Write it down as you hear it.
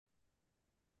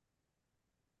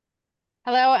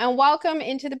Hello and welcome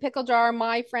into the pickle jar,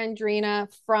 my friend Drina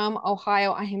from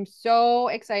Ohio. I am so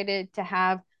excited to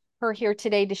have her here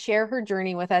today to share her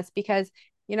journey with us because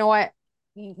you know what?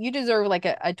 You deserve like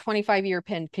a 25-year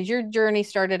pin because your journey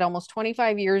started almost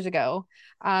 25 years ago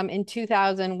in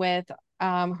 2000 with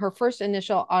her first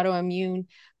initial autoimmune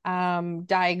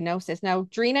diagnosis. Now,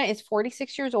 Drina is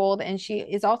 46 years old and she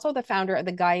is also the founder of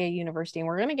the Gaia University. And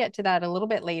we're going to get to that a little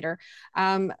bit later.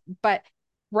 But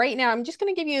right now, I'm just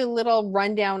going to give you a little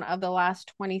rundown of the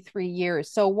last 23 years.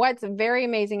 So, what's very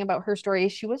amazing about her story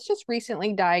is she was just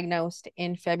recently diagnosed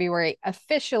in February,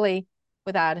 officially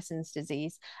with Addison's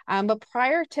disease. But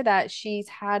prior to that, she's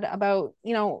had about,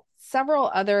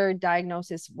 several other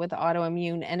diagnoses with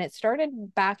autoimmune. And it started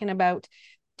back in about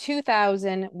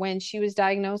 2000 when she was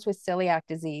diagnosed with celiac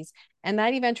disease. And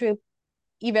that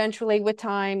eventually with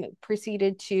time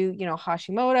proceeded to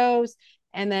Hashimoto's,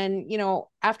 and then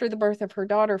after the birth of her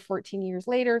daughter 14 years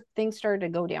later, things started to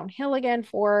go downhill again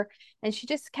for her, and she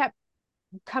just kept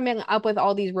coming up with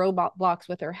all these roadblocks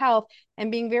with her health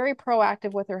and being very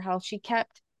proactive with her health. She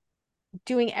kept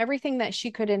doing everything that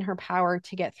she could in her power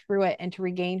to get through it and to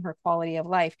regain her quality of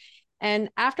life. And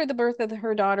after the birth of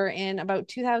her daughter in about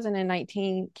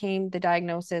 2019 came the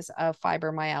diagnosis of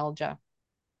fibromyalgia,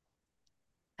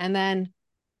 and then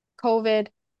COVID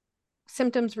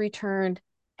symptoms returned,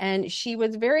 and she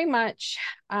was very much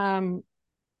I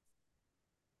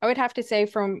would have to say,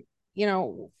 from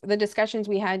the discussions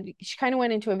we had, she kind of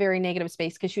went into a very negative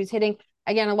space because she was hitting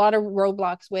again a lot of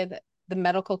roadblocks with the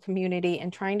medical community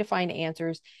and trying to find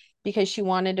answers because she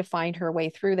wanted to find her way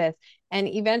through this. And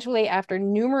eventually, after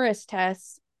numerous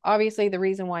tests, obviously the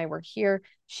reason why we're here,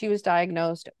 she was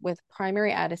diagnosed with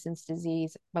primary Addison's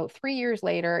disease about 3 years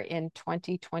later in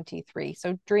 2023.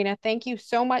 So Drina, thank you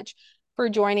so much for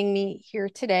joining me here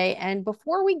today. And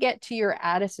before we get to your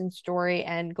Addison story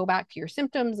and go back to your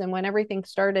symptoms and when everything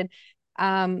started,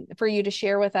 for you to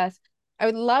share with us, I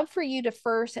would love for you to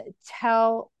first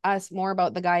tell us more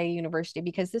about the Gaia University,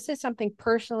 because this is something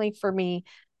personally for me,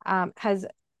 has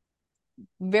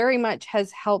very much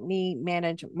has helped me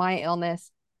manage my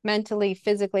illness mentally,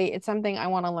 physically. It's something I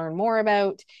want to learn more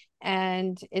about.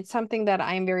 And it's something that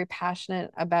I am very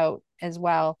passionate about as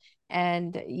well.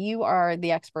 And you are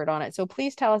the expert on it. So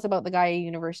please tell us about the Gaia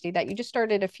University that you just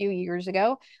started a few years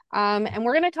ago. And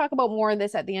we're going to talk about more of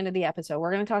this at the end of the episode.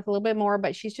 We're going to talk a little bit more,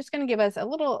 but she's just going to give us a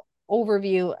little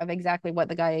overview of exactly what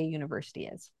the Gaia University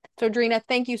is. So, Drina,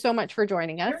 thank you so much for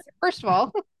joining us, Sure. first of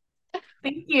all.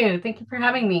 Thank you. Thank you for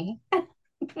having me.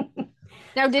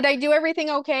 Now, did I do everything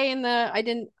okay in the, I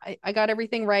didn't, I got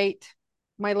everything right.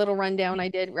 My little rundown I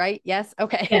did, right? Yes.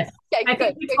 Okay. Yes, Okay, I good,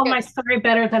 think you good, told good. my story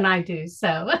better than I do.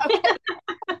 So,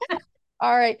 Okay.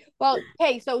 All right. Well,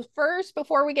 hey, so first,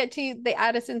 before we get to the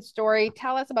Addison story,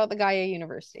 tell us about the Gaia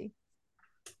University.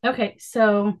 okay.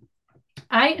 So,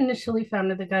 I initially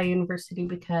founded the Guy University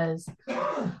because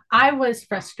I was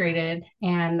frustrated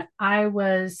and I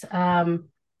was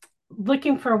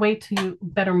looking for a way to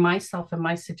better myself and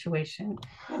my situation.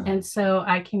 And so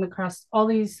I came across all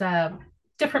these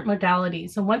different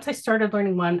modalities. And once I started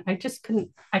learning one, I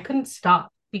couldn't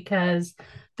stop because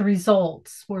the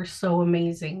results were so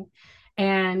amazing.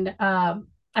 And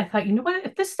I thought, you know what,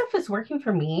 if this stuff is working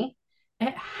for me,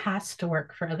 it has to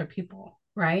work for other people,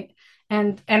 right?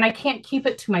 And I can't keep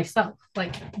it to myself.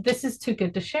 Like, this is too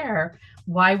good to share.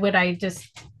 Why would I just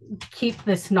keep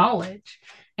this knowledge?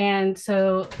 And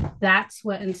so that's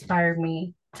what inspired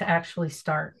me to actually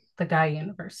start the Guy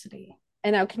University.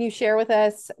 And now, can you share with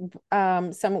us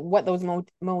some what those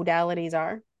modalities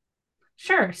are?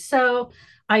 Sure. So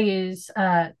I use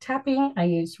tapping, I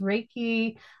use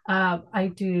Reiki,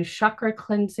 I do chakra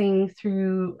cleansing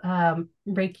through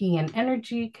Reiki and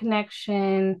energy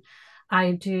connection.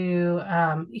 I do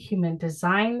human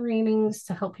design readings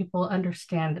to help people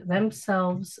understand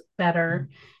themselves better.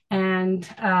 And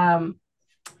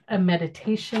a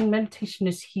meditation. Meditation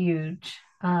is huge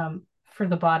for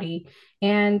the body.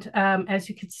 And as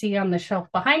you can see on the shelf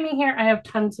behind me here, I have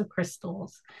tons of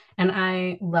crystals, and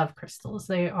I love crystals.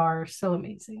 They are so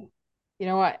amazing. You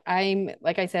know what? I'm,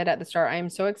 like I said at the start, I'm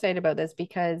so excited about this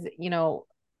because,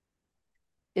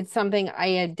 it's something I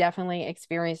had definitely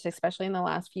experienced, especially in the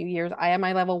last few years. I have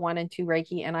my level 1 and 2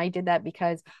 Reiki, and I did that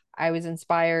because I was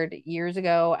inspired years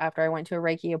ago after I went to a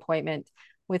Reiki appointment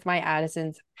with my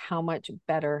Addisons, how much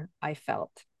better I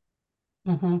felt.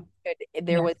 Mm-hmm.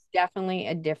 There Yes. was definitely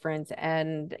a difference.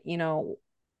 And,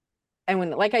 and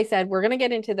when, like I said, we're going to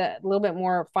get into the little bit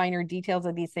more finer details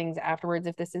of these things afterwards.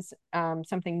 If this is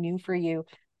something new for you,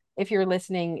 if you're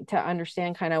listening, to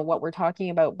understand kind of what we're talking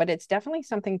about, but it's definitely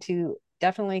something to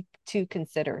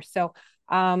consider. So,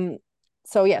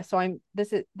 so yeah, so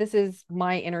this is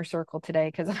my inner circle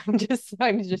today because I'm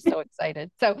just so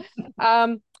excited.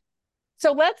 Um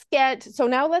so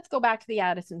now let's go back to the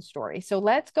Addison story. So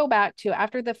let's go back to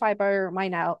after the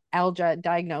fibromyalgia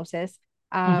diagnosis.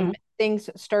 Mhm. Things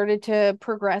started to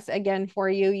progress again for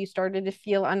you. You started to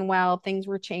feel unwell. Things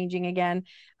were changing again.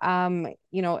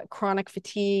 Chronic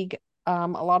fatigue. A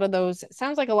lot of those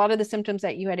sounds like a lot of the symptoms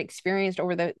that you had experienced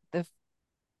over the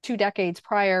 2 decades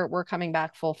prior were coming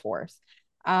back full force.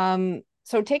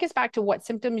 So take us back to what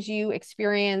symptoms you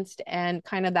experienced and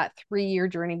kind of that 3 year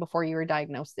journey before you were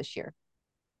diagnosed this year.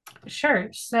 Sure.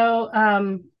 So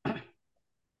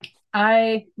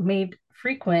I made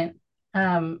frequent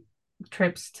um,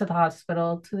 trips to the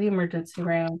hospital, to the emergency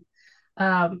room.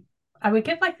 Um, I would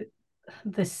get like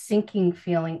this sinking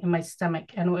feeling in my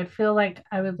stomach, and it would feel like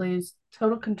I would lose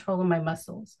total control of my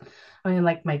muscles. I mean,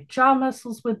 like my jaw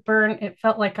muscles would burn. It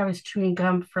felt like I was chewing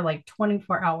gum for like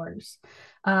 24 hours.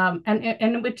 And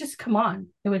it would just come on.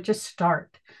 It would just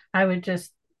start. I would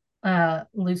just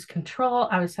lose control.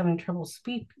 I was having trouble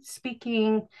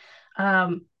speaking.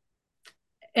 Um,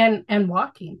 and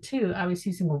walking too. I was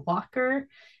using a walker,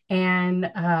 and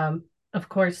of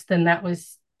course, then that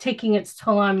was taking its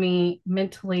toll on me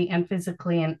mentally and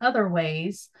physically in other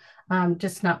ways.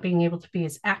 Just not being able to be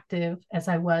as active as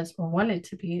I was or wanted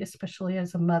to be, especially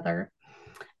as a mother.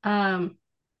 Um,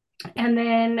 and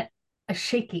then the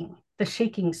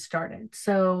shaking started.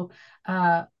 So,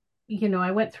 I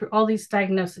went through all these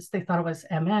diagnoses. They thought it was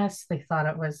MS, they thought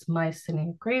it was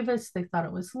myasthenia gravis, they thought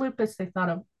it was lupus, they thought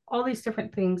of all these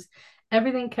different things.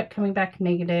 Everything kept coming back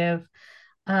negative.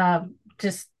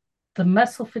 Just the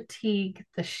muscle fatigue,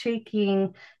 the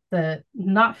shaking, the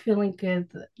not feeling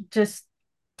good, just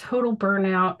total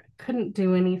burnout, couldn't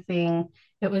do anything.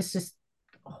 It was just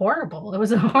horrible. It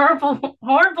was a horrible,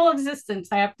 horrible existence.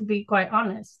 I have to be quite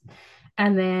honest.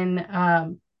 And then,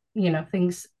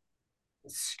 things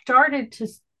started to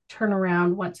turn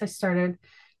around once I started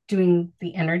doing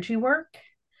the energy work,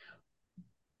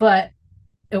 but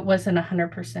it wasn't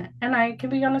 100%. And I can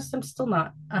be honest, I'm still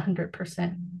not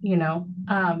 100%,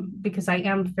 because I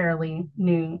am fairly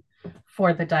new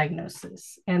for the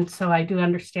diagnosis. And so I do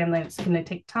understand that it's going to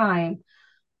take time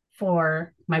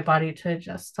for my body to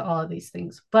adjust to all of these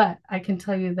things. But I can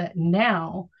tell you that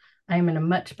now I'm in a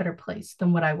much better place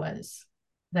than what I was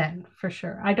then, for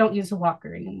sure. I don't use a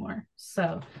walker anymore.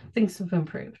 So things have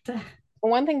improved.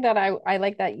 One thing that I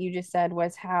like that you just said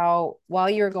was how while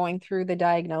you were going through the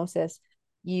diagnosis,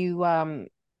 you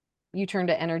turn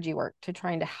to energy work to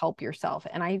trying to help yourself.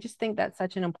 And I just think that's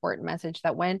such an important message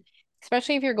that when,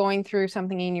 especially if you're going through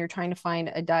something and you're trying to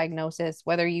find a diagnosis,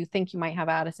 whether you think you might have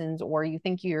Addison's or you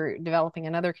think you're developing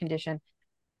another condition,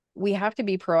 we have to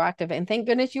be proactive. And thank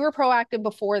goodness you were proactive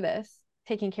before this,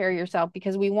 taking care of yourself,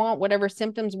 because we want whatever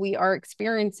symptoms we are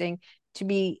experiencing to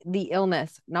be the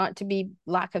illness, not to be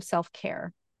lack of self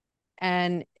care.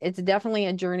 And it's definitely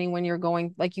a journey when you're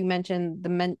going, like you mentioned,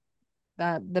 the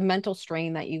mental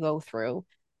strain that you go through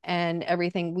and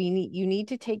everything. You need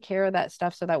to take care of that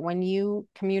stuff so that when you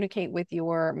communicate with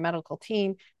your medical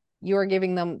team, you're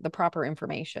giving them the proper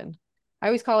information. I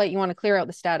always call it, you want to clear out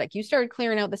the static. You started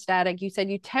clearing out the static. You said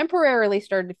you temporarily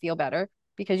started to feel better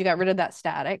because you got rid of that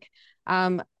static.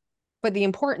 But the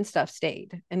important stuff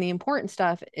stayed, and the important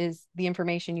stuff is the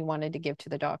information you wanted to give to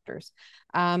the doctors.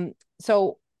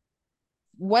 So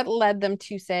what led them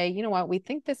to say, you know what, we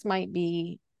think this might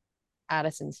be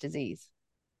Addison's disease?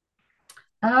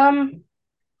 um,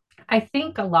 I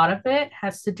think a lot of it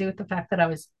has to do with the fact that I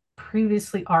was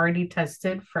previously already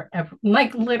tested for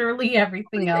like literally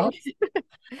everything Everything.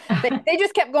 else. They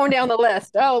just kept going down the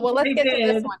list. Oh, well, let's They get to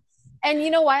this did. one. And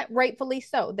you know what? Rightfully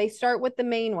so. They start with the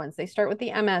main ones. They start with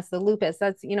the MS, the lupus.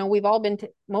 That's, we've all been,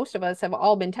 most of us have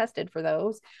all been tested for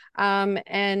those.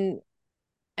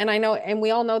 And I know, and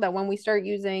we all know that when we start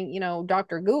using,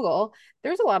 Dr. Google,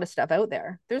 there's a lot of stuff out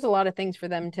there. There's a lot of things for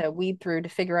them to weed through to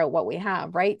figure out what we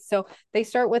have, right? So they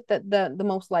start with the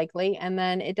most likely, and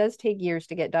then it does take years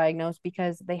to get diagnosed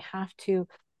because they have to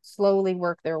slowly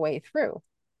work their way through.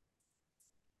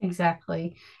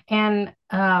 Exactly. And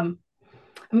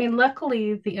I mean,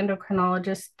 luckily, the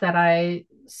endocrinologist that I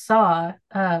saw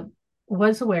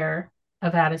was aware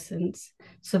of Addison's.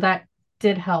 So that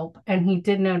did help. And he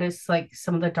did notice like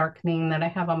some of the darkening that I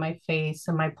have on my face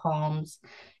and my palms.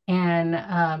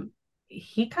 And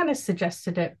he kind of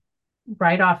suggested it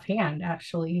right offhand,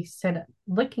 actually. He said,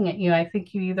 looking at you, I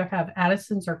think you either have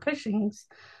Addison's or Cushing's,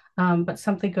 but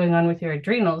something going on with your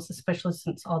adrenals, especially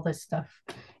since all this stuff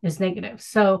is negative.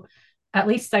 So at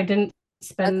least I didn't That's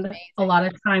spend a amazing. lot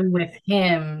of time with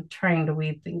him trying to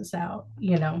weed things out.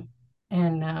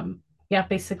 And yeah,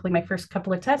 basically my first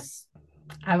couple of tests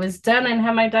I was done and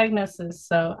had my diagnosis.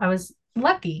 So I was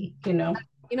lucky, you know.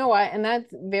 You know what? And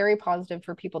that's very positive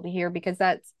for people to hear because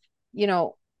that's, you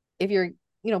know, if you're,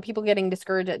 people getting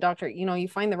discouraged at doctor, you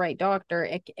find the right doctor,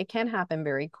 it can happen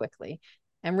very quickly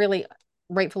and really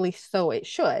rightfully so it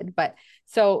should. But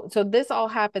so this all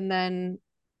happened then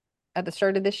at the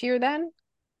start of this year then?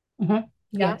 Mhm.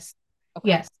 Yeah. Yes. Okay.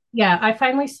 Yes. Yeah. I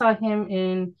finally saw him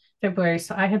in February.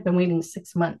 So I had been waiting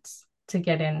 6 months to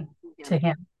get in Yeah. to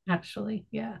him, actually.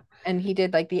 Yeah. And he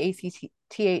did like the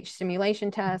ACTH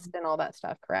simulation test and all that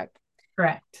stuff, correct?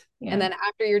 Correct. And Yeah. then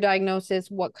after your diagnosis,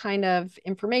 what kind of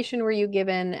information were you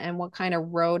given and what kind of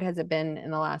road has it been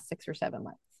in the last 6 or 7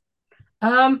 months?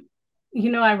 Um,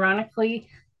 Ironically,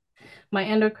 my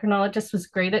endocrinologist was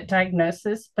great at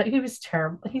diagnosis, but he was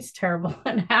terrible. He's terrible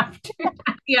in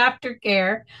the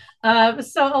aftercare.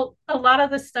 So a lot of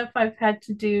the stuff I've had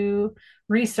to do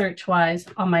research wise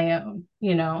on my own,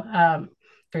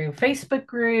 through Facebook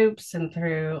groups and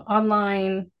through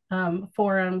online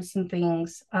forums and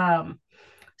things.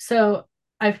 So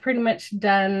I've pretty much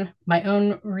done my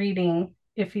own reading,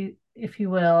 if you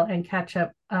will, and catch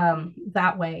up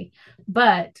that way.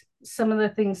 But some of the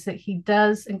things that he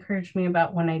does encourage me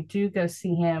about when I do go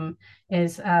see him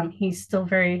is he still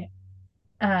very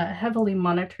heavily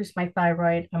monitors my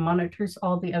thyroid and monitors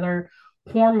all the other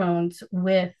hormones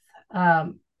with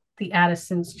um, the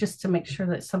Addisons just to make sure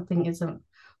that something isn't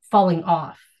falling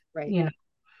off. Right. You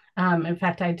know, in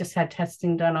fact, I just had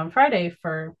testing done on Friday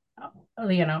for all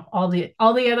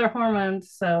the other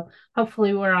hormones. So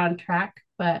hopefully we're on track.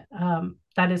 But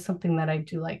that is something that I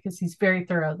do like because he's very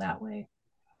thorough that way.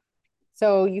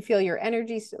 So you feel your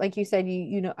energy, like you said,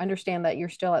 you understand that you're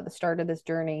still at the start of this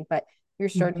journey, but you're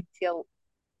starting Mhm. to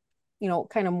feel,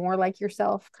 kind of more like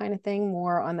yourself kind of thing,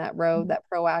 more on that road, that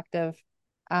proactive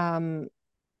um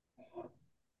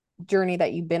journey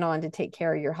that you've been on to take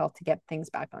care of your health to get things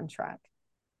back on track.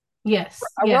 Yes.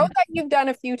 A Yeah. road that you've done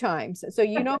a few times. So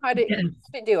you know how to Yes.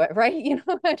 do it, right? You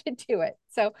know how to do it.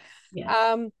 So Yes.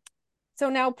 um so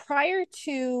now prior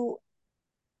to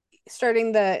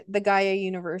starting the Gaia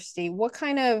University, what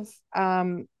kind of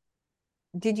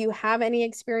did you have any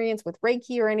experience with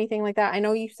Reiki or anything like that? I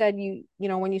know you said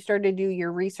when you started to do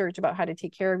your research about how to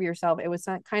take care of yourself, it was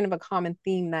kind of a common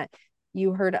theme that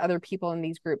you heard other people in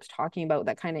these groups talking about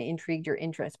that kind of intrigued your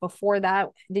interest. Before that,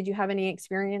 did you have any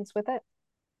experience with it?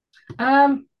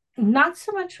 Um, Not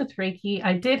so much with Reiki.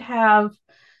 I did have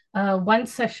one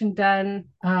session done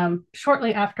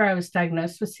shortly after I was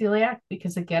diagnosed with celiac,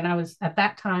 because again, I was at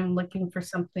that time looking for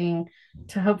something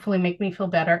to hopefully make me feel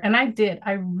better. And I did.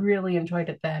 I really enjoyed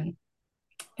it then.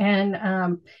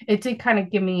 And it did kind of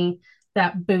give me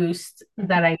that boost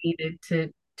that I needed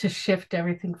to shift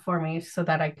everything for me so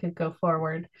that I could go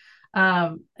forward.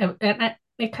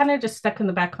 It kind of just stuck in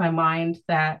the back of my mind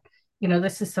that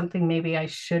this is something maybe I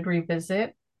should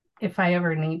revisit if I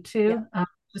ever need Yeah. to,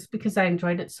 just because I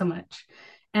enjoyed it so much.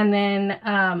 And then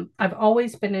I've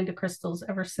always been into crystals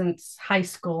ever since high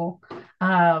school.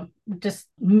 Uh, just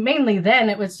mainly then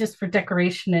it was just for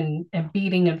decoration and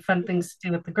beading and fun things to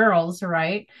do with the girls,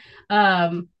 right?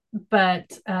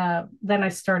 But then I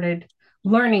started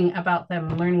learning about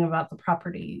them, learning about the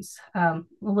properties a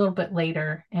little bit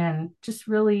later, and just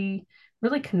really,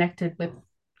 really connected with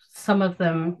some of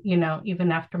them,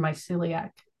 even after my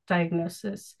celiac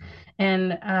diagnosis.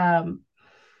 And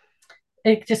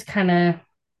it just kind of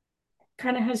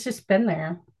has just been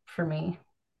there for me.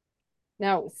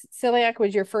 Now, celiac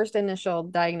was your first initial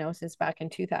diagnosis back in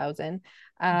 2000.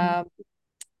 Mhm. Um,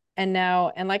 and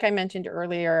now, and like I mentioned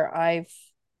earlier, I've,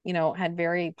 had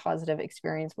very positive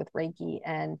experience with Reiki.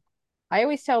 And I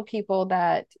always tell people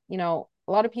that, a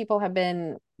lot of people have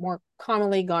been more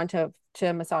commonly gone to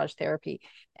massage therapy.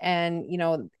 And,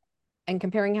 and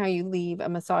comparing how you leave a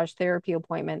massage therapy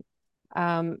appointment,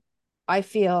 um, I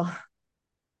feel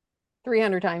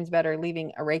 300 times better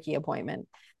leaving a Reiki appointment.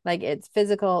 Like it's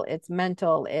physical, it's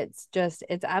mental, it's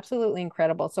absolutely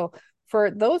incredible. So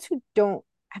for those who don't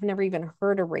have never even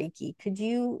heard of Reiki, could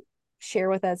you share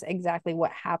with us exactly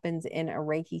what happens in a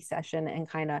Reiki session and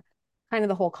kind of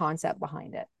the whole concept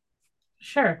behind it?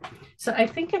 Sure. So I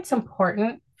think it's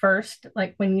important first,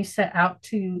 like when you set out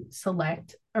to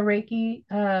select a Reiki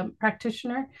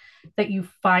practitioner, that you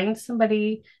find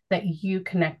somebody that you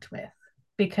connect with,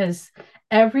 because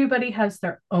everybody has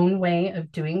their own way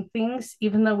of doing things,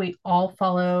 even though we all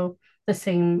follow the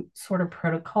same sort of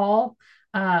protocol.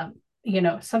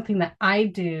 Something that I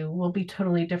do will be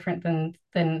totally different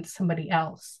than somebody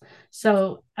else.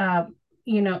 So,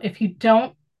 if you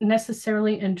don't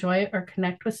necessarily enjoy it or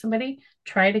connect with somebody,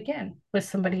 try it again with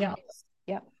somebody else.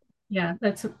 Yeah. Yeah,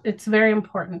 it's very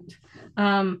important.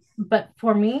 But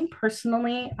for me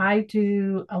personally, I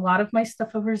do a lot of my stuff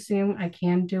over Zoom. I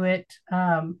can do it,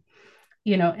 in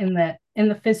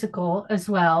the physical as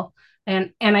well,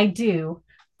 and I do.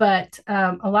 But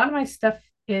a lot of my stuff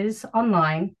is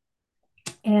online,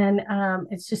 and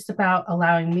it's just about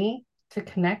allowing me to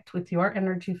connect with your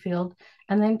energy field,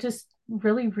 and then just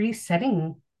really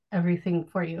resetting everything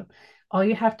for you. All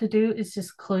you have to do is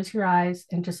just close your eyes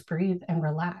and just breathe and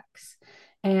relax.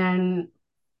 And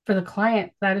for the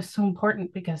client, that is so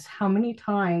important because how many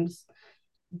times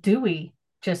do we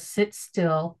just sit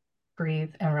still,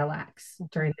 breathe, and relax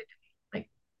during the day? Like,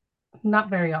 not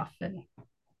very often.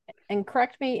 And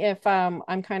correct me if I'm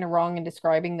kind of wrong in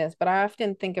describing this, but I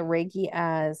often think of Reiki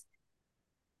as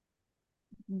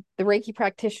the Reiki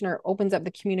practitioner opens up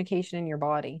the communication in your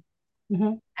body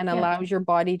Mm-hmm. and Yeah. allows your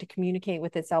body to communicate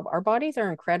with itself. Our bodies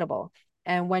are incredible.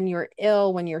 And when you're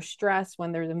ill, when you're stressed,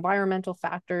 when there's environmental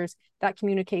factors, that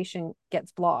communication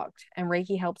gets blocked. And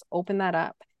Reiki helps open that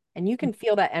up. And you can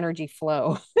feel that energy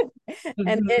flow.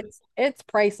 And Mm-hmm. it's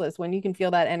priceless when you can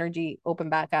feel that energy open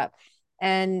back up.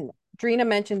 And Drina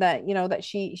mentioned that, that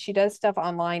she does stuff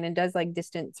online and does like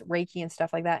distance Reiki and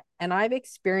stuff like that. And I've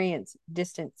experienced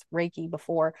distance Reiki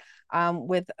before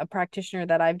with a practitioner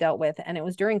that I've dealt with, and it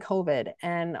was during COVID.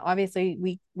 And obviously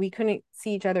we couldn't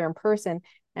see each other in person.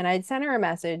 And I'd sent her a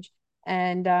message,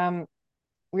 and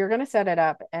we were going to set it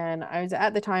up. And I was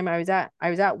at the time I was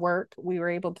at work. We were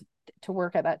able to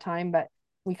work at that time, but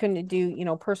we couldn't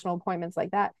do personal appointments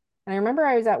like that. And I remember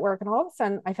I was at work, and all of a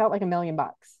sudden I felt like $1 million,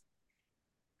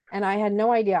 and I had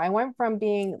no idea. I went from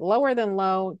being lower than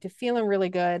low to feeling really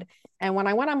good. And when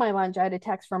I went on my lunch, I had a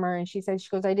text from her, and she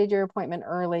goes, I did your appointment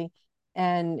early,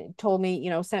 and told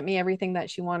me, sent me everything that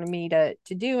she wanted me to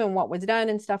do and what was done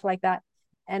and stuff like that.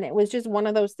 And it was just one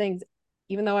of those things,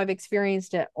 even though I've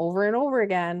experienced it over and over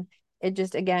again, it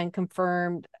just again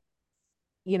confirmed,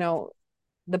 you know,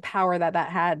 the power that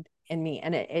had in me.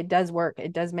 And it does work.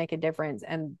 It does make a difference.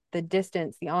 And the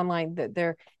distance, the online,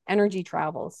 their energy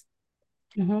travels.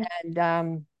 Mm-hmm.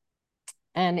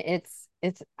 And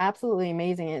it's absolutely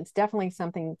amazing. It's definitely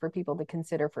something for people to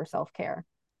consider for self-care.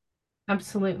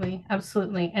 Absolutely.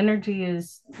 Absolutely. Energy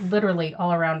is literally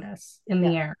all around us in Yeah.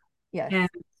 the air. Yes. And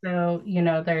so,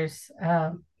 there's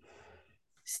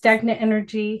stagnant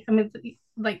energy. I mean,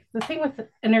 like the thing with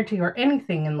energy or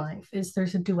anything in life is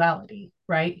there's a duality,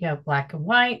 right? You have black and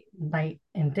white, night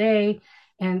and day.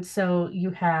 And so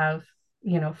you have,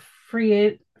 you know,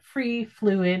 free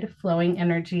fluid flowing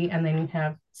energy, and then you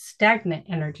have stagnant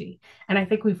energy. And I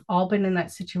think we've all been in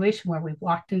that situation where we've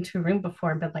walked into a room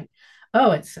before and been like,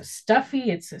 oh, it's so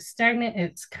stuffy, it's so stagnant,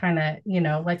 it's kind of,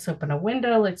 let's open a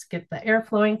window, let's get the air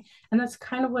flowing. And that's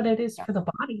kind of what it is Yeah. for the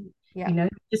body. Yeah.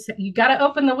 You got to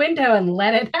open the window and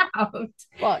let it out.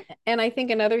 Well, and I think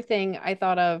another thing I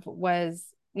thought of was,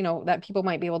 that people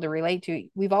might be able to relate to.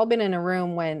 We've all been in a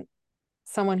room when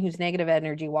someone who's negative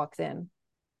energy walks in,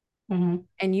 Mm-hmm.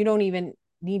 and you don't even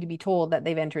need to be told that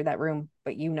they've entered that room,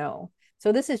 but you know.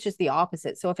 So this is just the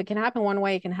opposite. So if it can happen one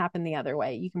way, it can happen the other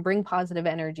way. You can bring positive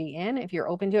energy in if you're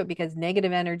open to it, because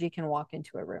negative energy can walk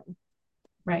into a room,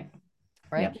 Right.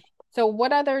 right? Yep. So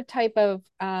what other type of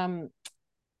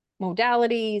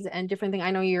modalities and different things?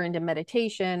 I know you're into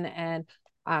meditation and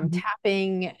Mm-hmm.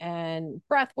 tapping and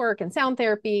breath work and sound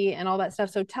therapy and all that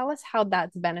stuff. So tell us how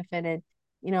that's benefited,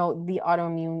 the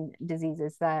autoimmune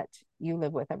diseases that you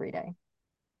live with every day.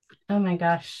 Oh my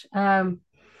gosh. I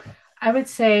would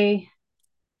say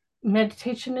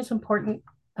meditation is important,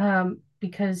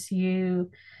 because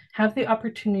you have the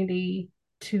opportunity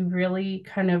to really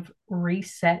kind of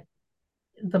reset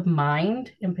the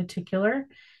mind in particular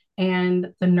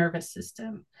and the nervous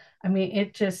system. I mean,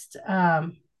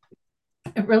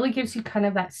 it really gives you kind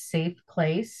of that safe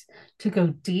place to go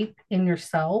deep in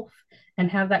yourself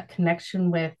and have that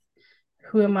connection with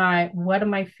who am I, what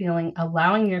am I feeling,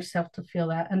 allowing yourself to feel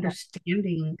that, Yeah.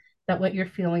 understanding that what you're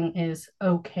feeling is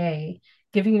okay,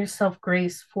 giving yourself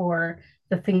grace for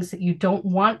the things that you don't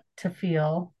want to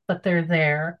feel, but they're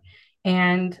there.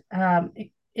 And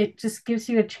it just gives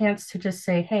you a chance to just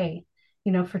say, hey,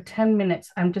 for 10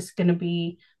 minutes, I'm just going to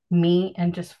be me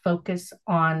and just focus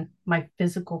on my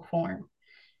physical form.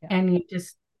 Yeah. And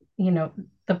you know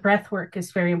the breath work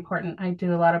is very important. I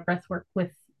do a lot of breath work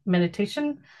with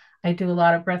meditation. I do a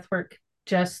lot of breath work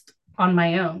just on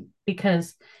my own,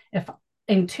 because if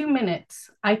in 2 minutes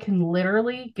I can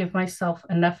literally give myself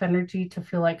enough energy to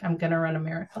feel like I'm going to run a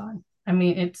marathon. I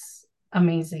mean, it's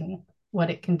amazing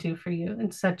what it can do for you in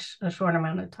such a short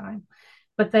amount of time.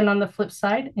 But then on the flip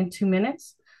side, in 2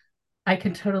 minutes I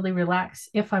can totally relax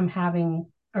if I'm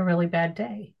having a really bad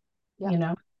day Yeah. you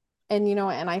know And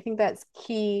and I think that's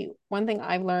key. One thing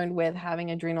I've learned with having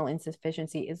adrenal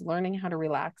insufficiency is learning how to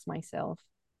relax myself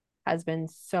has been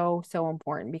so, so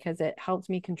important because it helps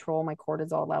me control my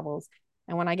cortisol levels.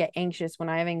 And when I get anxious, when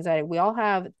I have anxiety, we all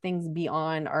have things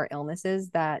beyond our illnesses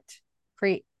that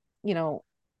create, you know,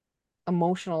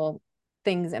 emotional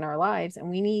things in our lives. And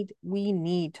we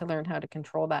need to learn how to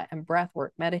control that. And breath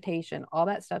work, meditation, all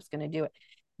that stuff's going to do it.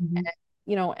 Mhm.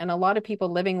 And, and a lot of people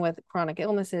living with chronic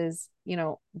illnesses,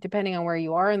 depending on where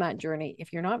you are in that journey,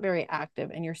 if you're not very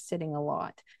active and you're sitting a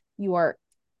lot, you are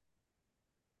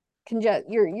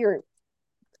you're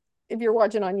if you're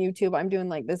watching on YouTube, I'm doing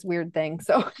like this weird thing.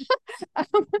 So,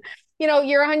 um,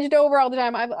 you're hunched over all the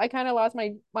time. I kind of lost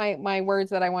my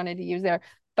words that I wanted to use there.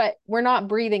 But we're not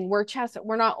breathing. We're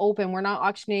not open. We're not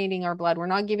oxygenating our blood. We're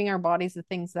not giving our bodies the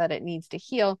things that it needs to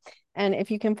heal. And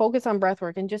if you can focus on breath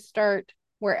work and just start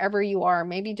wherever you are,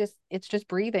 maybe it's just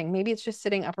breathing. Maybe it's just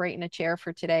sitting upright in a chair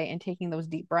for today and taking those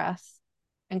deep breaths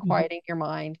and Mhm. quieting your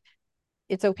mind.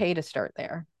 It's okay to start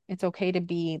there. It's okay to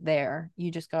be there.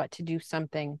 You just got to do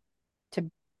something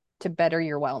to better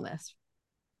your wellness.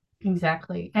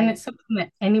 Exactly. And Right. it's something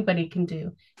that anybody can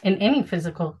do in any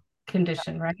physical Yeah.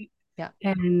 condition, right? Yeah.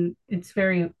 And it's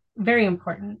very, very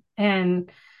important.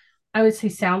 And I would say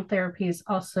sound therapy is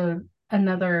also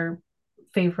another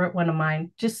favorite one of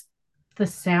mine. Just the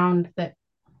sound that,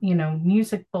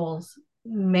 music bowls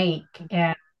make,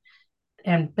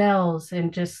 and bells,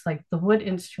 and just like the wood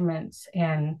instruments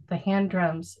and the hand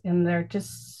drums, and they're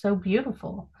just so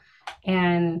beautiful.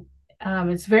 And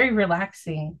it's very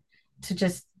relaxing to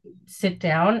just sit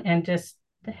down and just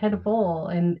hit a bowl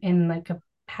in like a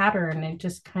pattern, and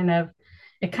just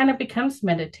it kind of becomes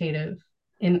meditative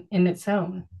in its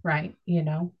own right.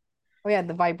 Oh yeah,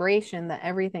 the vibration, the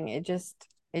everything, it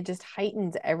just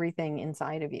heightens everything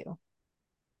inside of you.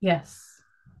 Yes.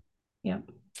 Yep.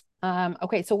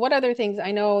 Okay, so what other things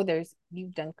I know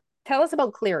you've done, tell us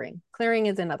about clearing. Clearing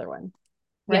is another one,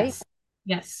 right? Yes.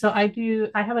 Yes. So I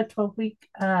have a 12-week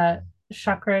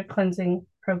chakra cleansing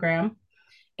program.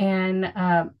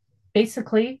 And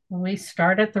basically, we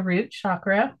start at the root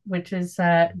chakra, which is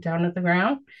down at the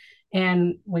ground,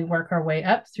 and we work our way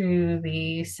up through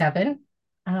the seven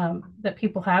that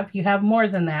people have. You have more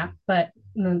than that, but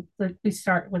we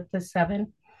start with the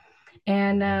seven.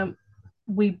 And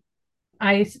we,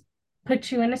 I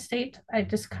put you in a state. I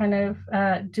just kind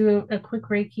of do a quick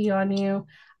Reiki on you.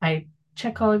 I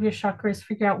check all of your chakras,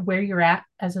 figure out where you're at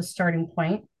as a starting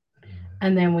point,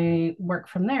 and then we work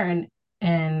from there,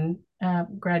 and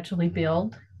gradually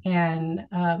build, and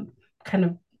kind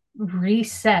of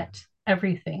reset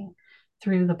everything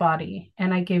through the body.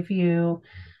 And I give you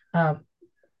uh,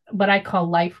 what I call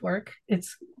life work.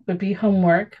 It's would be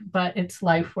homework, but it's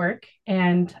life work.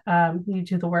 And you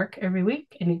do the work every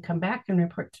week, and you come back and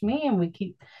report to me, and we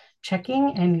keep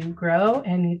checking, and you grow,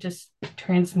 and you just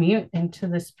transmute into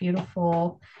this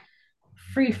beautiful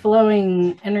free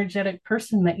flowing, energetic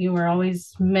person that you were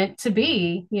always meant to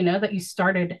be, that you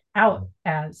started out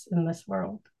as in this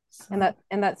world. And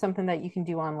So, that's something that you can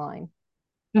do online.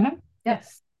 Yep.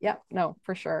 yes. Yep. No,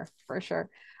 for sure. For sure.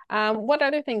 What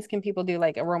other things can people do?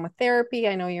 Like aromatherapy?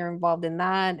 I know you're involved in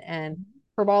that, and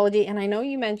herbology. And I know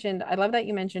you mentioned, I love that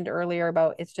you mentioned earlier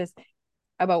about it's just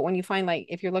about when you find like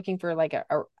if you're looking for like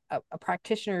a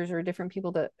practitioners or different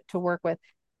people to work with,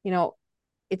 you know,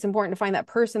 it's important to find that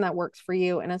person that works for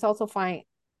you. And it's also find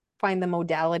the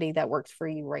modality that works for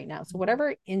you right now. So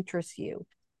whatever interests you.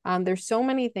 There's so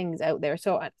many things out there.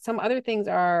 So some other things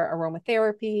are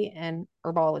aromatherapy and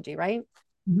herbology, right?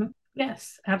 Mhm.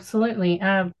 Yes, absolutely.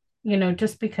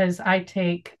 Just because I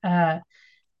take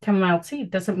chamomile tea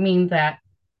doesn't mean that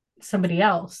somebody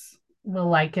else will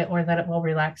like it, or that it will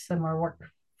relax them or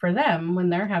work for them when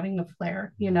they're having a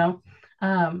flare.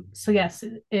 So yes,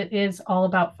 it is all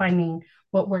about finding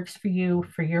what works for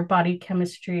your body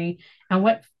chemistry, and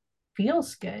what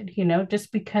feels good.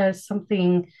 Just because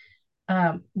something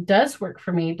does work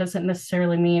for me doesn't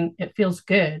necessarily mean it feels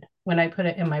good when I put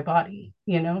it in my body.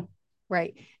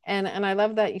 Right. And I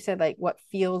love that you said like what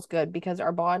feels good because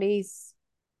our bodies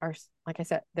are, like I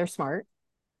said, they're smart.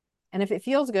 And if it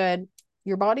feels good,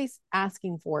 your body's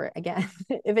asking for it again.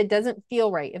 If it doesn't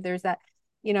feel right, if there's that,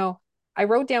 you know, I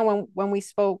wrote down when we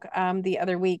spoke the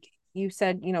other week, you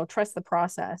said, trust the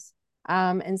process.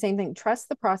 And same thing, trust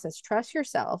the process, trust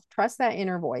yourself, trust that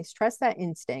inner voice, trust that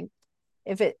instinct.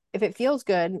 If it feels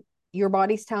good, your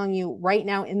body's telling you right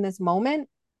now in this moment,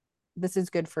 this is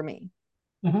good for me.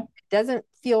 Mm-hmm. It doesn't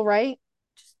feel right,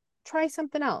 just try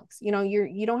something else. You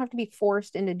don't have to be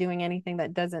forced into doing anything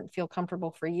that doesn't feel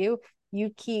comfortable for you.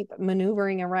 You keep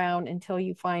maneuvering around until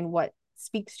you find what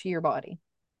speaks to your body.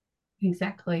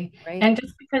 Exactly. right? And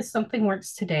just because something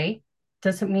works today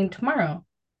doesn't mean tomorrow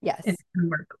Yes. it's going to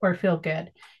work or feel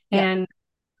good. Yeah. And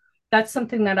that's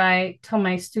something that I tell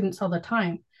my students all the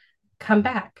time. Come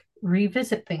back,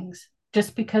 revisit things.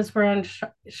 Just because we're on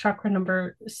chakra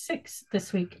number 6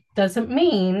 this week doesn't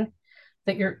mean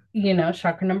that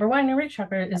chakra number 1, your root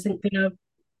chakra, isn't going to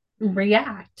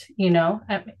react.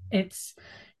 It's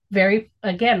very,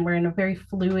 again, we're in a very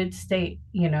fluid state.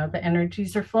 The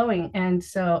energies are flowing. And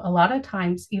so a lot of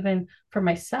times, even for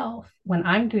myself, when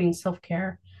I'm doing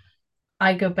self-care,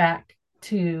 I go back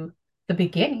to the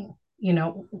beginning.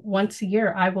 Once a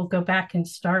year, I will go back and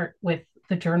start with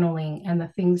the journaling and the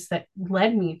things that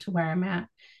led me to where I'm at.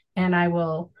 And I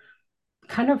will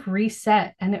kind of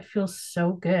reset. And it feels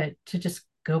so good to just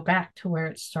go back to where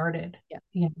it started. Yeah.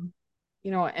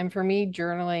 You know? And for me,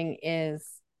 journaling is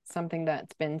something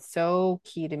that's been so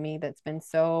key to me, that's been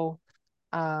so,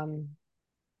 um,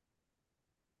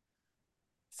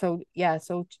 so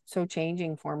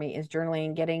changing for me is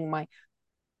journaling, getting my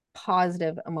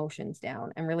positive emotions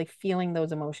down and really feeling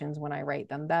those emotions when I write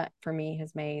them. That for me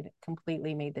has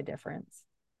completely made the difference.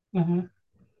 Mm-hmm. And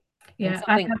Yeah,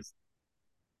 I something have.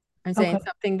 I'm saying Okay.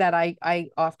 something that I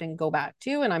often go back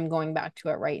to, and I'm going back to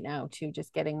it right now too,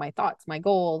 just getting my thoughts, my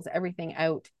goals, everything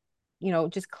out,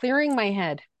 just clearing my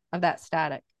head of that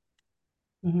static.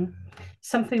 Mm-hmm.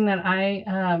 Something that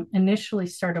I initially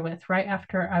started with right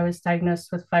after I was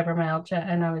diagnosed with fibromyalgia,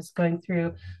 and I was going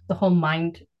through the whole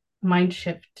mind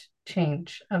shift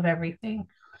change of everything.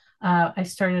 I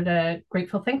started a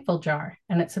grateful thankful jar,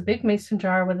 and it's a big mason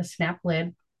jar with a snap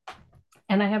lid,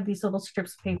 and I have these little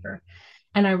strips of paper,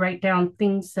 and I write down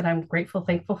things that I'm grateful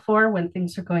thankful for when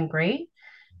things are going great,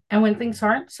 and when things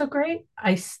aren't so great,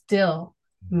 I still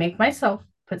make myself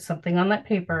put something on that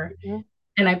paper, Mhm.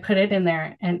 and I put it in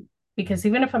there. And because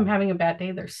even if I'm having a bad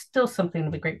day, there's still something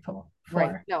to be grateful Right.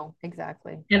 for. No,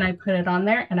 exactly. And I put it on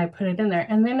there and I put it in there.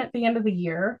 And then at the end of the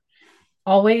year,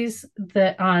 always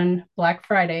on Black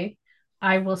Friday,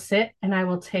 I will sit and I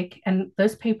will take and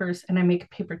those papers and I make a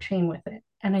paper chain with it.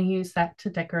 And I use that to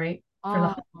decorate for the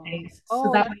Oh, holidays. So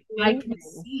oh, that that's way I can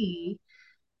amazing. see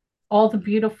all the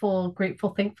beautiful,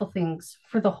 grateful, thankful things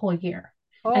for the whole year.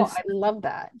 Oh, And so I love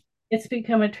that. it's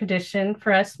become a tradition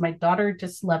for us. My daughter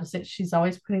just loves it. She's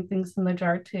always putting things in the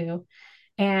jar too.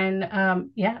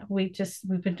 And yeah, we've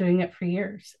been doing it for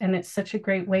years. And it's such a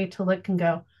great way to look and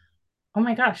go, oh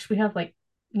my gosh, we have like,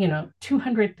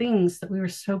 200 things that we were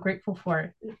so grateful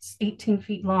for. It's 18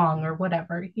 feet long or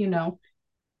whatever.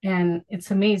 And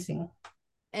it's amazing.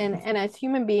 And as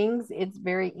human beings, it's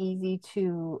very easy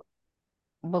to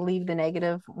believe the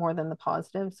negative more than the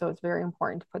positive. So it's very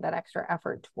important to put that extra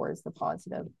effort towards the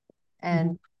positive. Mhm.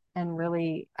 And and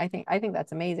really I think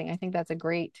that's amazing. I think that's a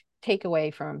great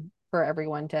takeaway for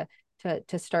everyone to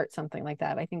start something like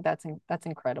that. I think that's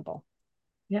incredible.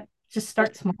 Yep. Just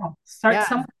start small. Start Yeah.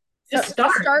 some. So Just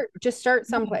start. just start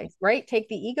someplace, right? Take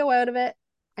the ego out of it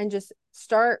and just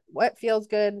start what feels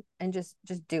good and just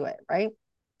do it, right?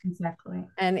 Exactly.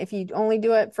 And if you only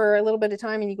do it for a little bit of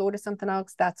time and you go to something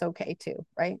else, that's okay too,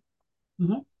 right?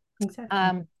 Mhm. Exactly.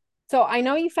 Um, so I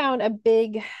know you found a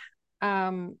big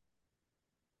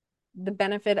the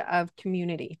benefit of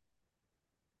community.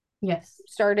 Yes.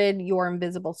 Started your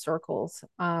invisible circles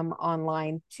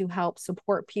online to help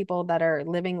support people that are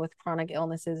living with chronic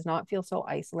illnesses, not feel so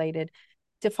isolated,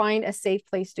 to find a safe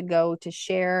place to go to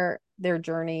share their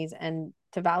journeys and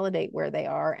to validate where they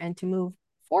are and to move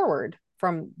forward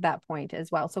from that point as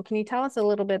well. So, can you tell us a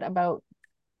little bit about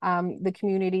the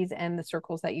communities and the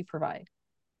circles that you provide?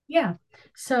 Yeah.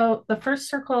 So the first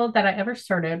circle that I ever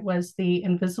started was the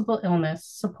Invisible Illness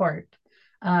Support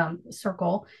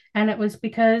circle. And it was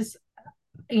because,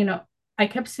 you know, I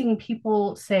kept seeing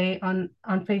people say on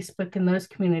Facebook in those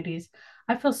communities,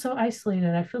 I feel so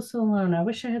isolated. I feel so alone. I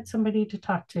wish I had somebody to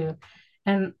talk to.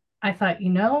 And I thought,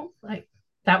 like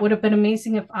that would have been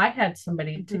amazing if I had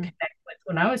somebody to Mm-hmm. connect with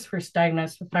when I was first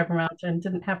diagnosed with fibromyalgia and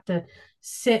didn't have to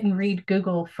sit and read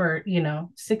Google for,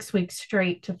 6 weeks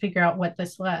straight to figure out what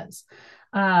this was.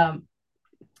 Um,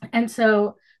 and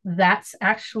so that's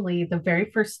actually the very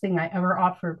first thing I ever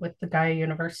offered with the Gaia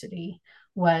University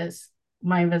was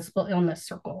my invisible illness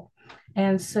circle.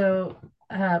 And so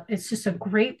it's just a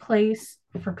great place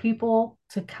for people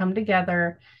to come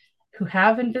together who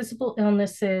have invisible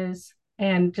illnesses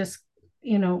and just,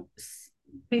 you know,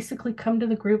 basically come to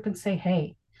the group and say,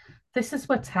 hey, this is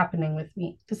what's happening with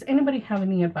me. Does anybody have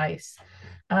any advice?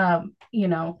 Um, you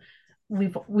know,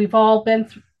 we've all been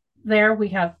there. We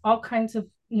have all kinds of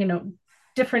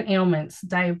different ailments: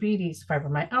 diabetes,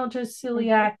 fibromyalgia,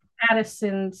 celiac,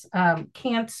 Addison's,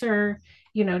 cancer.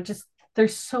 Just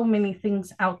there's so many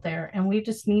things out there, and we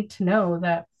just need to know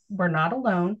that we're not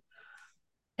alone.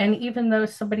 And even though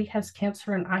somebody has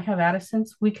cancer and I have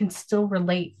Addison's, we can still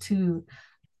relate to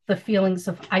the feelings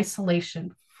of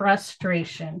isolation,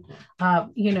 frustration,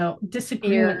 Fear,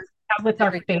 disagreements with our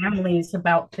everything. families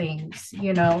about things,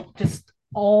 just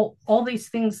all these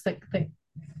things that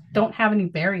don't have any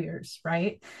barriers,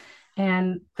 right?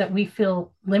 And that we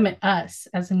feel limit us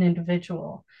as an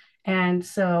individual. And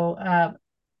so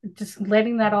just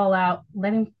letting that all out,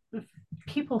 letting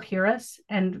people hear us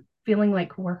and feeling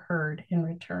like we're heard in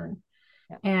return.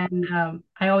 Yeah. And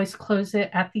I always close it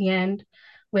at the end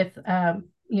with, a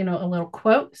little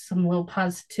quote, some little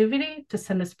positivity to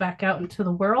send us back out into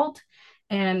the world.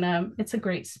 And it's a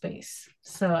great space.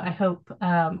 So I hope,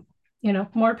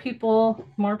 more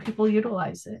people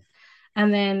utilize it.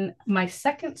 And then my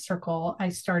second circle I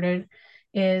started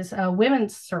is a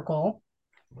women's circle,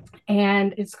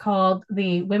 and it's called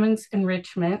the Women's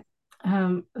Enrichment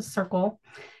Circle.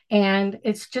 And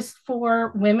it's just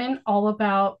for women, all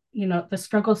about, the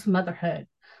struggles of motherhood,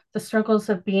 the struggles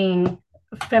of being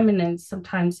feminine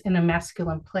sometimes in a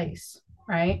masculine place,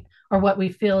 right? Or what we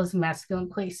feel is a masculine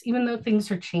place, even though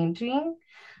things are changing.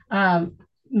 Um,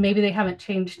 Maybe they haven't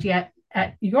changed yet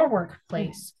at your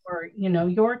workplace or,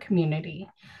 your community.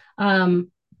 Um,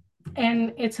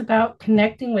 and it's about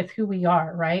connecting with who we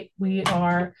are, right? We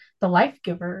are the life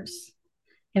givers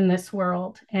in this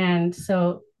world. And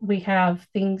so we have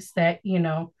things that,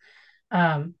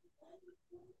 um,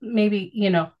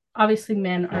 maybe, obviously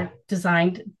men are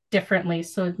designed differently.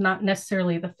 So it's not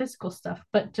necessarily the physical stuff,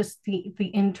 but just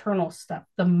the internal stuff,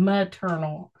 the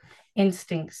maternal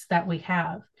instincts that we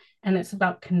have. And it's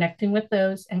about connecting with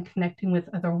those and connecting with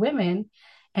other women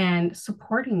and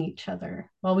supporting each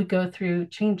other while we go through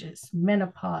changes,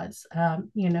 menopause,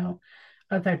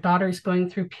 or their daughters going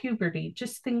through puberty,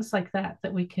 just things like that,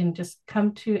 that we can just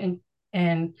come to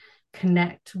and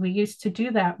connect. We used to do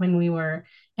that when we were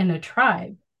in a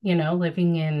tribe,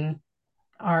 living in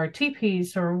our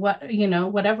teepees or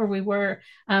whatever we were,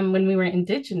 when we were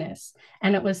indigenous.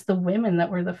 And it was the women that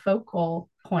were the focal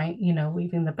point,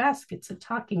 weaving the baskets and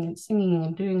talking and singing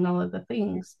and doing all of the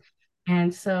things.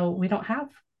 And so we don't have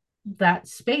that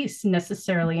space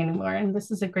necessarily anymore. And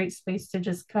this is a great space to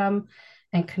just come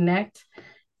and connect,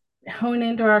 hone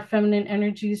into our feminine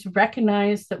energies,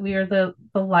 recognize that we are the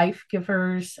life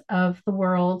givers of the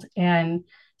world, and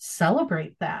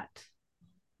celebrate that,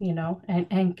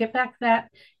 and get back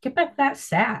that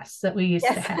sass that we used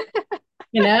to Yes. have,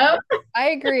 you know? I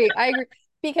agree. I agree.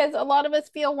 Because a lot of us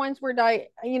feel once we're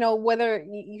whether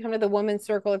you come to the woman's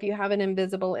circle, if you have an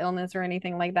invisible illness or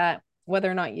anything like that, whether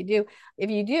or not you do,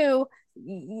 if you do,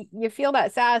 you feel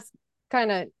that sass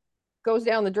kind of goes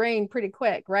down the drain pretty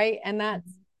quick, right? And that's,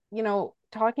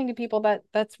 talking to people,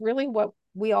 that's really what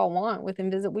we all want with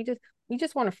invisible. We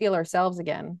just want to feel ourselves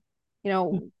again.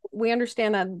 We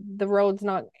understand that the road's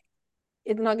not,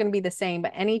 it's not going to be the same,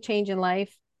 but any change in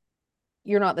life,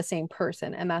 you're not the same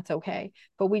person, and that's okay.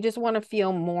 But we just want to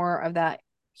feel more of that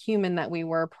human that we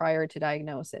were prior to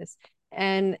diagnosis.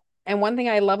 And one thing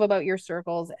I love about your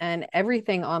circles and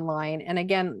everything online, and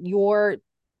again, your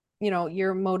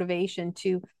motivation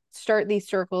to start these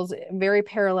circles very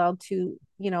parallel to,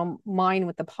 mine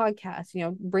with the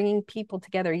podcast, bringing people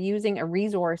together, using a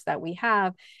resource that we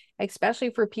have,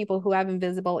 especially for people who have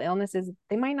invisible illnesses.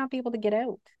 They might not be able to get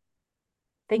out.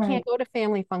 They can't Right. go to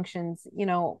family functions,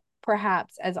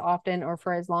 perhaps as often or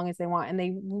for as long as they want. And they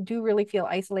do really feel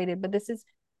isolated. But this is,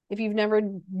 if you've never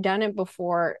done it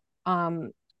before,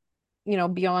 beyond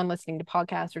listening to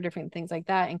podcasts or different things like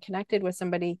that, and connected with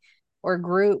somebody or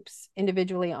groups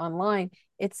individually online,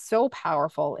 it's so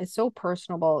powerful. It's so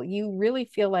personable. You really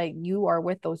feel like you are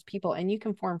with those people, and you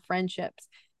can form friendships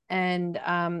and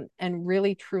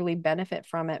really truly benefit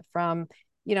from it.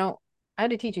 You know, I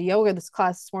had to teach a yoga this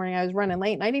class this morning. I was running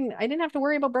late, and I didn't have to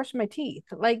worry about brushing my teeth.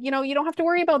 Like, you don't have to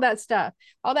worry about that stuff.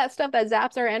 All that stuff that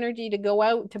zaps our energy to go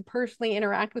out to personally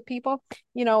interact with people.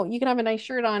 You can have a nice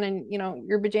shirt on and,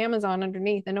 your pajamas on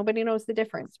underneath, and nobody knows the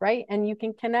difference, right? And you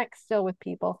can connect still with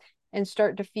people and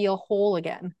start to feel whole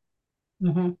again.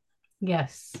 Mm-hmm.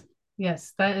 Yes.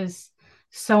 Yes, that is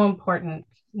so important.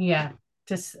 Yeah.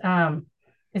 Just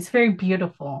it's very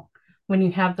beautiful when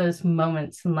you have those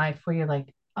moments in life where you're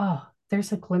like, oh,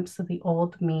 there's a glimpse of the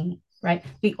old me, right?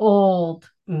 The old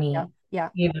Yeah. me, Yeah.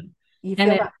 you know. You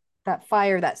And feel it, that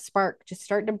fire, that spark just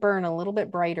start to burn a little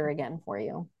bit brighter again for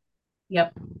you.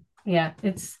 yep. Yeah,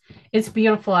 it's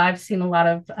beautiful. I've seen a lot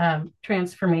of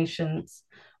transformations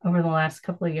over the last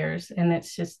couple of years, and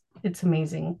it's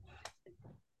amazing.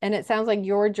 And it sounds like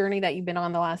your journey that you've been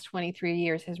on the last 23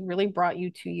 years has really brought you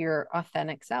to your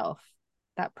authentic self.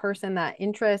 that person, that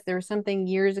interest. There was something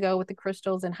years ago with the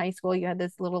crystals in high school. You had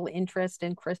this little interest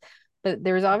in crystals, but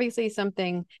there's obviously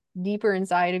something deeper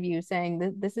inside of you saying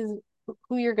that this is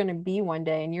who you're going to be one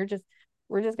day. And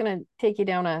we're just going to take you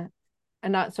down a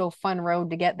not so fun road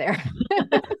to get there.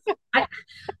 I,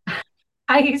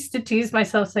 I used to tease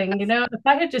myself saying, if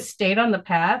I had just stayed on the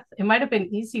path, it might have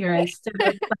been easier instead of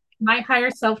like, my higher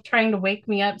self trying to wake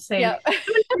me up saying, Yeah.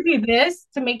 I'm going to do this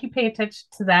to make you pay attention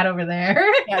to that over there.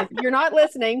 Yes, you're not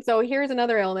listening. So here's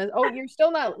another illness. Oh, you're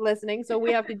still not listening. So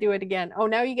we have to do it again. Oh,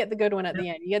 now you get the good one at the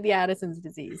end. You get the Addison's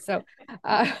disease. So,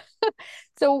 uh,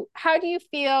 so how do you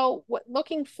feel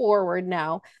looking forward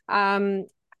now?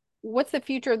 What's the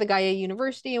future of the Gaia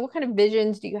University, and what kind of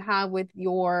visions do you have with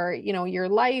your, your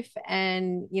life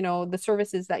and, the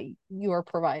services that you are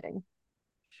providing?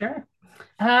 Sure.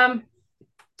 Um,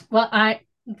 well,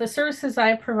 the services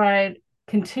I provide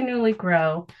continually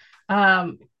grow.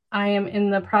 Um, I am in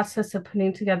the process of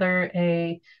putting together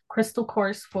a crystal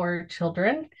course for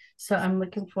children. So I'm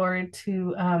looking forward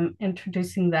to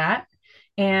introducing that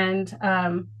and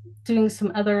doing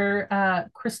some other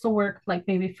crystal work, like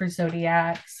maybe for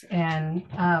zodiacs and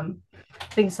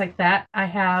things like that. I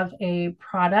have a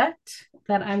product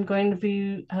that I'm going to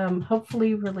be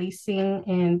hopefully releasing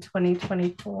in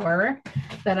 2024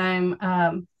 that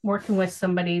I'm working with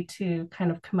somebody to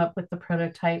kind of come up with the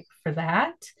prototype for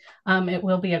that. It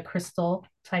will be a crystal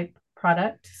type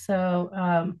product. So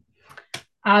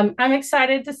I'm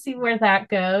excited to see where that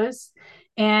goes.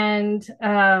 And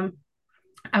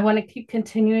I want to keep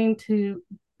continuing to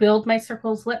build my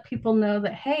circles, let people know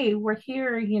that, hey, we're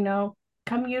here,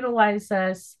 come utilize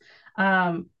us.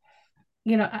 Um,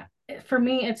 for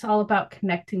me, it's all about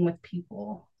connecting with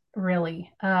people,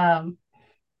 really.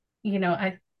 You know,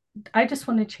 I I just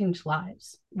want to change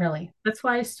lives, really. That's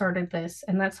why I started this,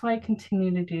 and that's why I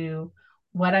continue to do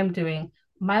what I'm doing.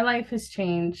 My life has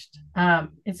changed.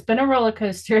 It's been a roller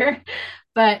coaster,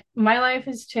 but my life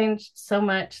has changed so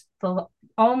much.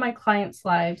 All my clients'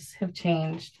 lives have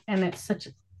changed, and it's such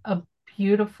a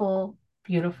beautiful,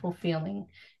 beautiful feeling.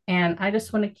 And I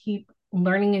just want to keep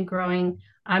learning and growing.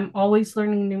 I'm always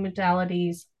learning new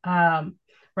modalities.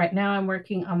 Right now, I'm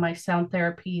working on my sound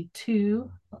therapy 2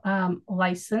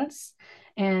 license.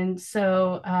 And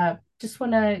so just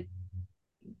want to,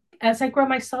 as I grow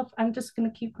myself, I'm just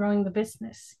going to keep growing the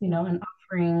business, and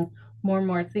offering more and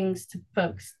more things to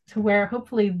folks to where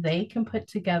hopefully they can put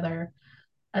together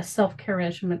a self-care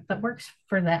regimen that works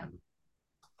for them.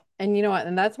 And you know what?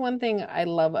 And that's one thing I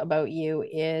love about you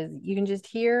is you can just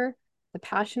hear the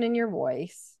passion in your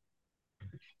voice.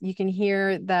 You can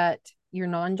hear that you're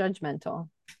non-judgmental,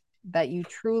 that you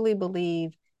truly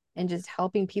believe in just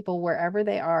helping people wherever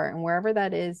they are, and wherever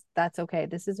that is, that's okay.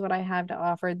 This is what I have to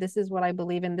offer. This is what I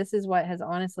believe in. This is what has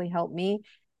honestly helped me.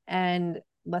 And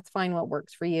let's find what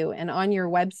works for you. And on your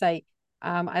website,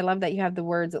 I love that you have the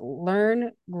words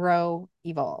learn, grow,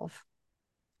 evolve.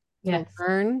 So Yes.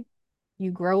 learn,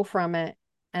 you grow from it.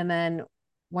 And then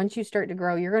once you start to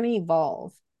grow, you're going to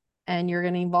evolve, and you're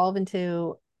going to evolve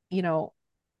into, you know,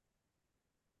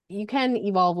 you can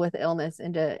evolve with illness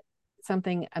into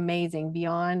something amazing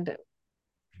beyond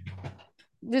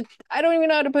just, I don't even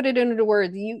know how to put it into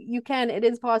words. You can, it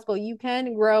is possible. You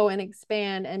can grow and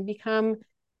expand and become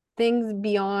things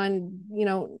beyond,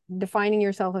 defining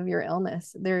yourself of your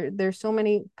illness. There's so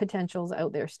many potentials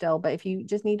out there still, but if you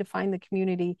just need to find the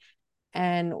community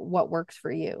and what works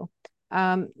for you.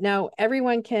 Now,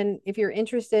 everyone can, if you're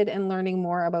interested in learning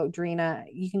more about Drina,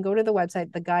 you can go to the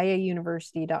website,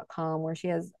 thegaiauniversity.com, where she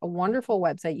has a wonderful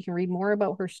website. You can read more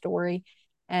about her story,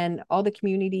 and all the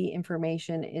community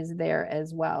information is there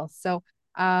as well. So,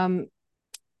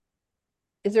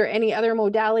 is there any other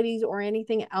modalities or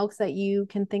anything else that you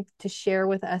can think to share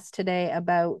with us today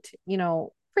about,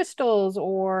 crystals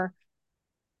or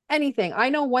anything? I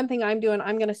know one thing I'm doing,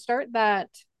 I'm going to start that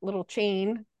little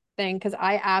chain thing because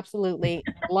I absolutely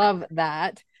love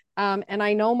that. And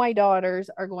I know my daughters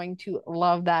are going to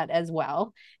love that as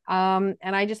well. And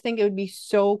I just think it would be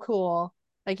so cool,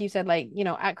 like you said, like,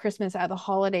 at Christmas, at the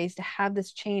holidays, to have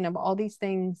this chain of all these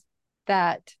things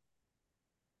that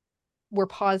were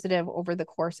positive over the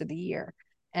course of the year.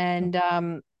 And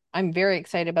I'm very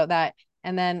excited about that.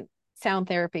 And then sound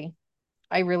therapy.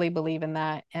 I really believe in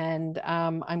that. And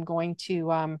I'm going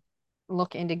to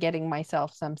look into getting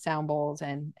myself some sound bowls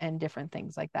and different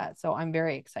things like that. So I'm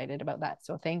very excited about that.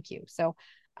 So thank you. So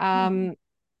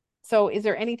so is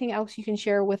there anything else you can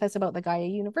share with us about the Gaia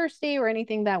University or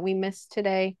anything that we missed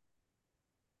today?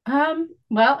 Well,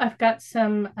 I've got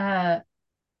some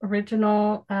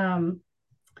original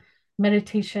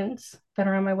meditations that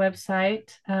are on my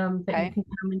website that you Okay. can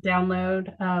come and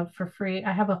download for free.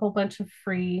 I have a whole bunch of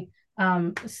free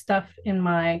stuff in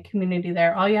my community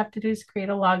there. All you have to do is create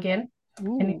a login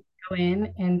and you Ooh. can go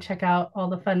in and check out all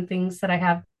the fun things that I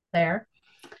have there.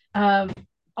 Um,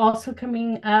 Also,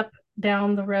 coming up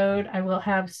down the road, I will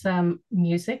have some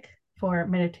music for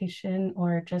meditation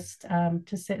or just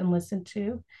to sit and listen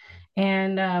to.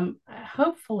 And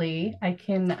hopefully, I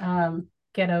can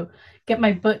get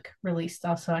my book released.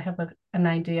 Also, I have an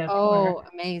idea of where. Oh,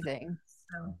 amazing.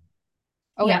 So,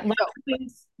 yeah, Okay, lots so of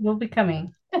things will be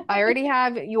coming. I already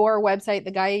have your website,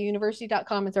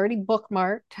 thegaiauniversity.com. It's already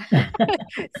bookmarked.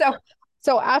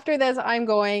 So after this, I'm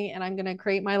going and I'm going to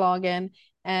create my login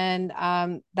and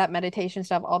that meditation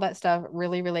stuff, all that stuff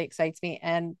really, really excites me.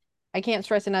 And I can't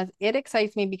stress enough, it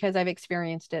excites me because I've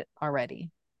experienced it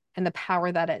already and the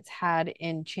power that it's had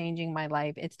in changing my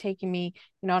life. It's taken me,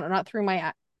 not through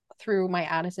my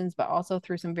Addisons, but also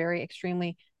through some very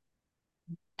extremely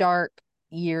dark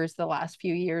years, the last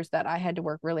few years that I had to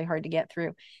work really hard to get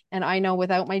through. And I know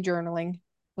without my journaling,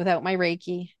 without my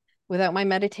Reiki, without my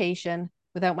meditation,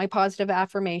 without my positive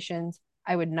affirmations,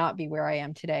 I would not be where I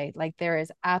am today. Like there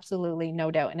is absolutely no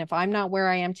doubt. And if I'm not where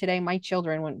I am today, my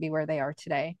children wouldn't be where they are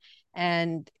today.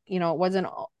 And, it wasn't,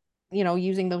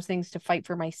 using those things to fight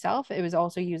for myself. It was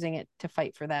also using it to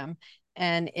fight for them.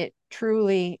 And it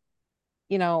truly,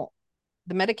 you know,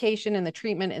 the medication and the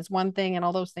treatment is one thing and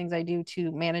all those things I do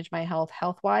to manage my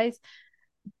health wise,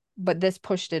 but this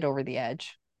pushed it over the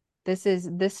edge. This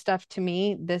stuff to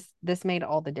me, this made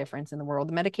all the difference in the world.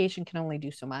 The medication can only do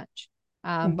so much.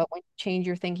 But when you change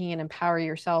your thinking and empower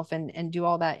yourself and do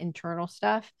all that internal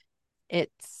stuff,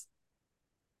 it's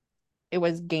it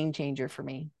was game changer for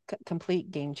me. Complete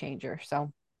game changer.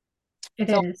 It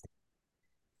So is.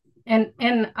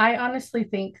 And I honestly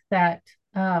think that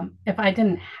if I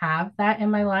didn't have that in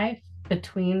my life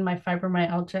between my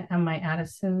fibromyalgia and my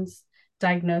Addison's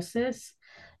diagnosis,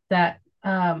 that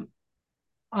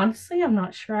honestly, I'm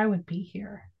not sure I would be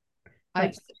here. I've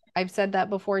Like, I've said that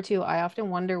before too. I often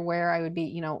wonder where I would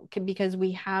be, because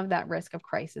we have that risk of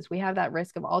crisis. We have that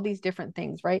risk of all these different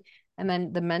things, right? And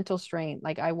then the mental strain.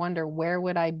 Like I wonder where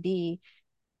would I be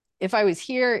if I was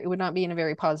here, it would not be in a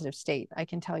very positive state. I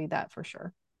can tell you that for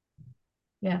sure.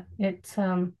 yeah, it's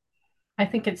I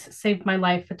think it's saved my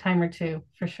life a time or two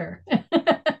for sure.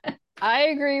 I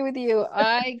agree with you.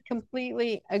 I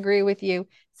completely agree with you.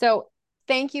 So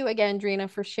thank you again, Drina,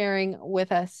 for sharing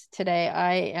with us today.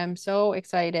 I am so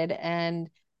excited. And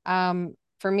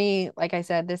for me, like I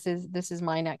said, this is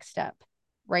my next step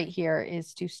right here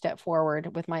is to step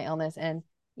forward with my illness. And,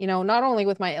 not only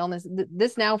with my illness,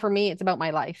 this now for me, it's about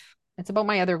my life. It's about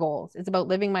my other goals. It's about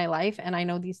living my life. And I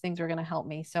know these things are going to help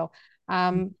me. So,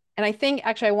 and I think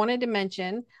actually I wanted to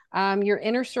mention your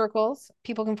inner circles.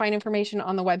 People can find information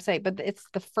on the website, but it's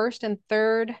the first and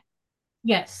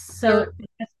Yes. third.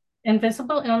 So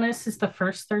Invisible Illness is the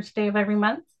first Thursday of every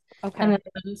month, and Okay. then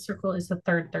the Living Circle is the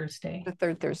third Thursday. The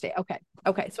third Thursday. Okay.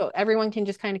 Okay. So everyone can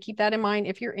just kind of keep that in mind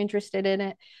if you're interested in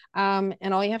it.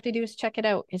 And all you have to do is check it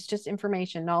out. It's just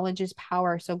information. Knowledge is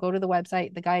power. So go to the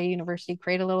website, the Gaia University,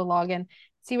 create a little login,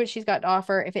 see what she's got to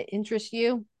offer. If it interests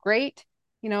you, great.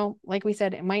 Like we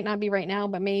said, it might not be right now,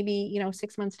 but maybe,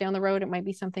 6 months down the road, it might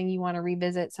be something you want to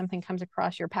revisit. Something comes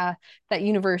across your path that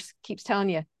universe keeps telling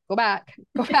you, go back,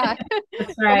 go back,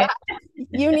 That's go right. back.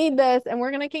 You need this. And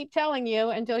we're going to keep telling you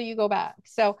until you go back.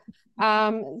 So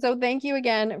thank you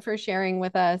again for sharing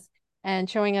with us and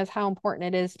showing us how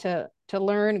important it is to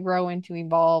learn, grow, and to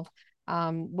evolve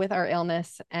with our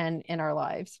illness and in our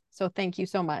lives. So thank you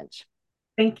so much.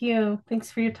 Thank you. Thanks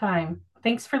for your time.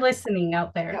 Thanks for listening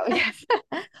out there. Oh, yes.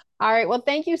 All right. Well,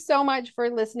 thank you so much for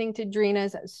listening to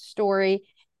Drina's story.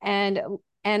 And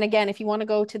and again, if you want to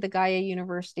go to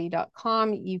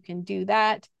thegaiauniversity.com, you can do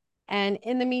that. And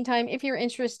in the meantime, if you're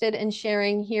interested in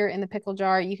sharing here in the pickle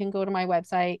jar, you can go to my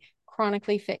website,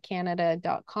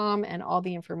 chronicallyfitcanada.com, and all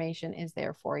the information is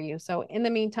there for you. So in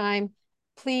the meantime,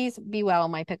 please be well,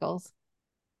 my pickles.